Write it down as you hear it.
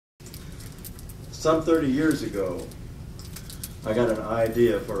Some 30 years ago, I got an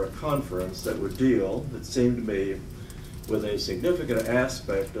idea for a conference that would deal, it seemed to me, with a significant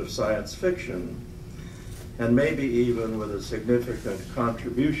aspect of science fiction, and maybe even with a significant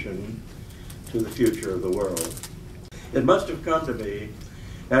contribution to the future of the world. It must have come to me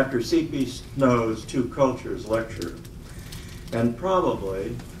after C.P. Snow's Two Cultures lecture, and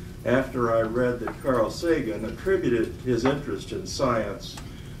probably after I read that Carl Sagan attributed his interest in science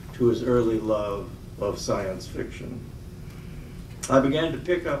to his early love of science fiction. I began to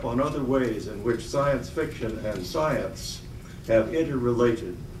pick up on other ways in which science fiction and science have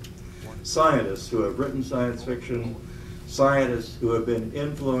interrelated. Scientists who have written science fiction, scientists who have been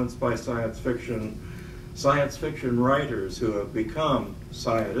influenced by science fiction writers who have become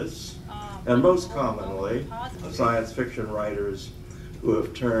scientists, and most commonly, science fiction writers who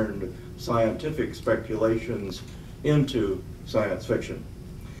have turned scientific speculations into science fiction.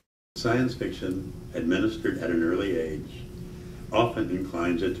 Science fiction, administered at an early age, often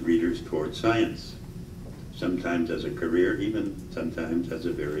inclines its readers toward science, sometimes as a career, even sometimes as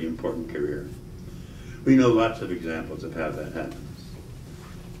a very important career. We know lots of examples of how that happens.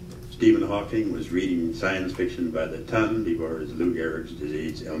 Stephen Hawking was reading science fiction by the ton before his Lou Gehrig's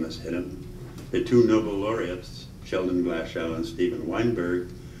disease illness hit him. The two Nobel laureates, Sheldon Glashow and Steven Weinberg,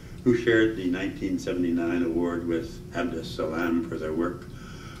 who shared the 1979 award with Abdus Salam for their work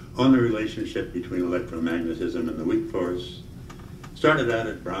on the relationship between electromagnetism and the weak force, started out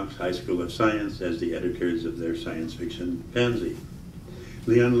at Bronx High School of Science as the editors of their science fiction fanzine.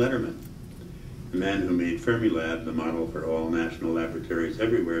 Leon Lederman, the man who made Fermilab the model for all national laboratories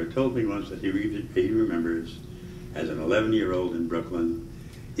everywhere, told me once that he remembers as an 11-year-old in Brooklyn,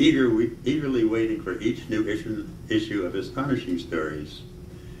 eagerly waiting for each new issue of Astonishing Stories,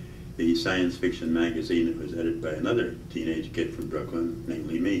 the science fiction magazine that was edited by another teenage kid from Brooklyn,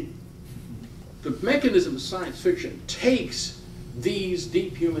 namely me. The mechanism of science fiction takes these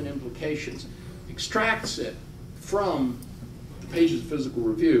deep human implications, extracts it from the pages of Physical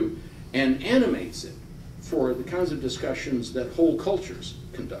Review, and animates it for the kinds of discussions that whole cultures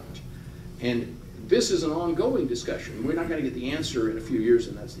conduct. And this is an ongoing discussion. We're not going to get the answer in a few years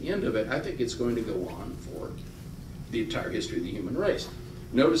and that's the end of it. I think it's going to go on for the entire history of the human race.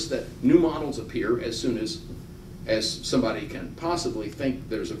 Notice that new models appear as soon as somebody can possibly think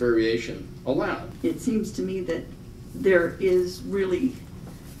there's a variation allowed. It seems to me that there is really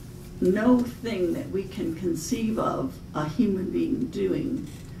no thing that we can conceive of a human being doing,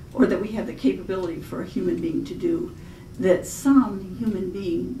 or that we have the capability for a human being to do, that some human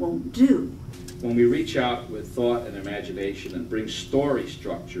being won't do. When we reach out with thought and imagination and bring story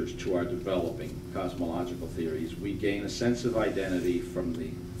structures to our developing cosmological theories, we gain a sense of identity from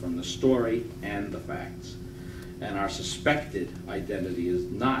the story and the facts. And our suspected identity is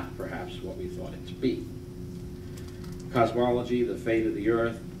not perhaps what we thought it to be. Cosmology, the fate of the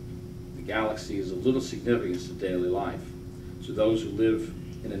Earth, the galaxy, is of little significance to daily life, to those who live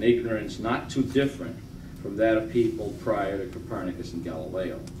in an ignorance not too different from that of people prior to Copernicus and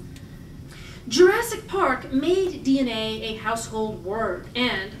Galileo. Jurassic Park made DNA a household word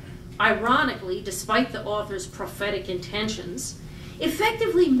and, ironically, despite the author's prophetic intentions,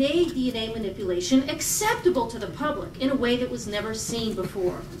 effectively made DNA manipulation acceptable to the public in a way that was never seen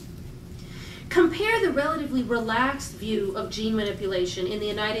before. Compare the relatively relaxed view of gene manipulation in the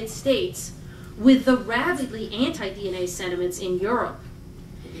United States with the rabidly anti-DNA sentiments in Europe.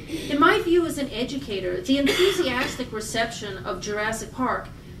 In my view as an educator, the enthusiastic reception of Jurassic Park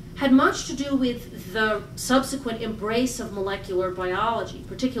had much to do with the subsequent embrace of molecular biology,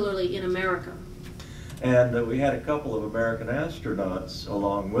 particularly in America. And we had a couple of American astronauts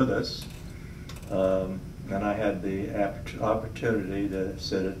along with us, and I had the opportunity to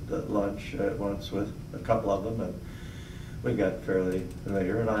sit at lunch once with a couple of them, and we got fairly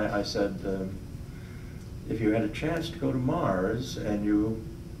familiar. And I said, if you had a chance to go to Mars and you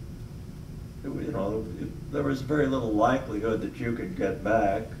know, there was very little likelihood that you could get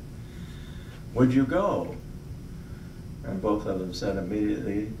back, would you go? And both of them said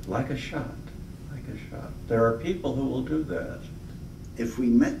immediately, like a shot, like a shot. There are people who will do that. If we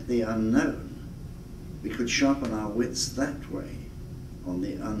met the unknown, we could sharpen our wits that way on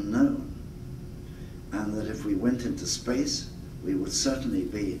the unknown. And that if we went into space, we would certainly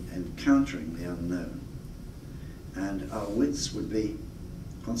be encountering the unknown. And our wits would be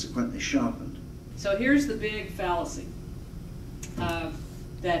consequently sharpened. So here's the big fallacy.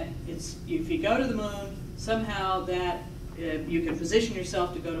 That it's, if you go to the moon, somehow that you can position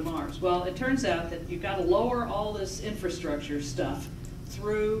yourself to go to Mars. Well, it turns out that you've got to lower all this infrastructure stuff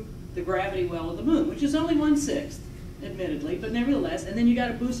through the gravity well of the moon, which is only 1/6. admittedly, but nevertheless, and then you got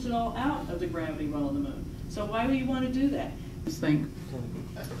to boost it all out of the gravity well on the moon. So why would you want to do that? Thing.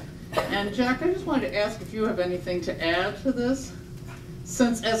 And Jack, I just wanted to ask if you have anything to add to this,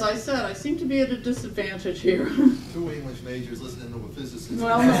 since, as I said, I seem to be at a disadvantage here. Two English majors listening to a physicist.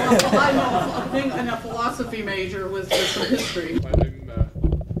 Well, no, I know, and a philosophy major with some history. I'm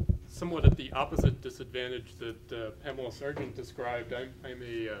somewhat at the opposite disadvantage that Pamela Sargent described. I'm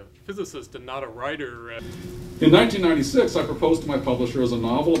a physicist and not a writer. In 1996, I proposed to my publishers a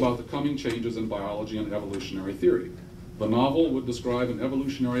novel about the coming changes in biology and evolutionary theory. The novel would describe an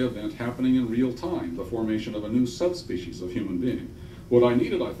evolutionary event happening in real time, the formation of a new subspecies of human being. What I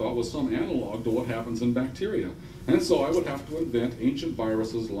needed, I thought, was some analog to what happens in bacteria. And so I would have to invent ancient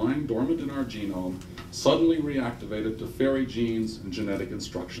viruses lying dormant in our genome, suddenly reactivated to ferry genes and genetic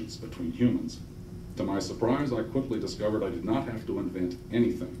instructions between humans. To my surprise, I quickly discovered I did not have to invent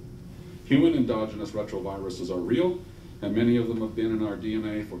anything. Human endogenous retroviruses are real, and many of them have been in our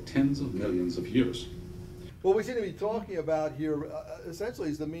DNA for tens of millions of years. What we seem to be talking about here, essentially,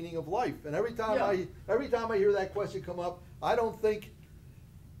 is the meaning of life. And every time I hear that question come up, I don't think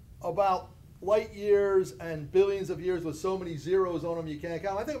about light years and billions of years with so many zeros on them you can't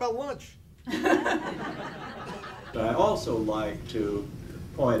count. I think about lunch. I also like to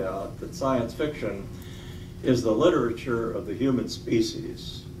point out that science fiction is the literature of the human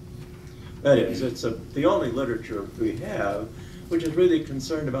species. That is, it's the only literature we have which is really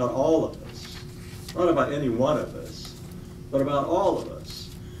concerned about all of us. Not about any one of us, but about all of us.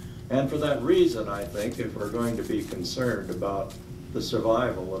 And for that reason, I think, if we're going to be concerned about the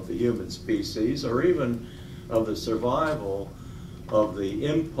survival of the human species, or even of the survival of the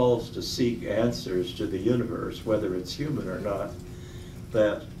impulse to seek answers to the universe, whether it's human or not,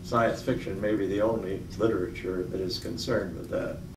 that science fiction may be the only literature that is concerned with that.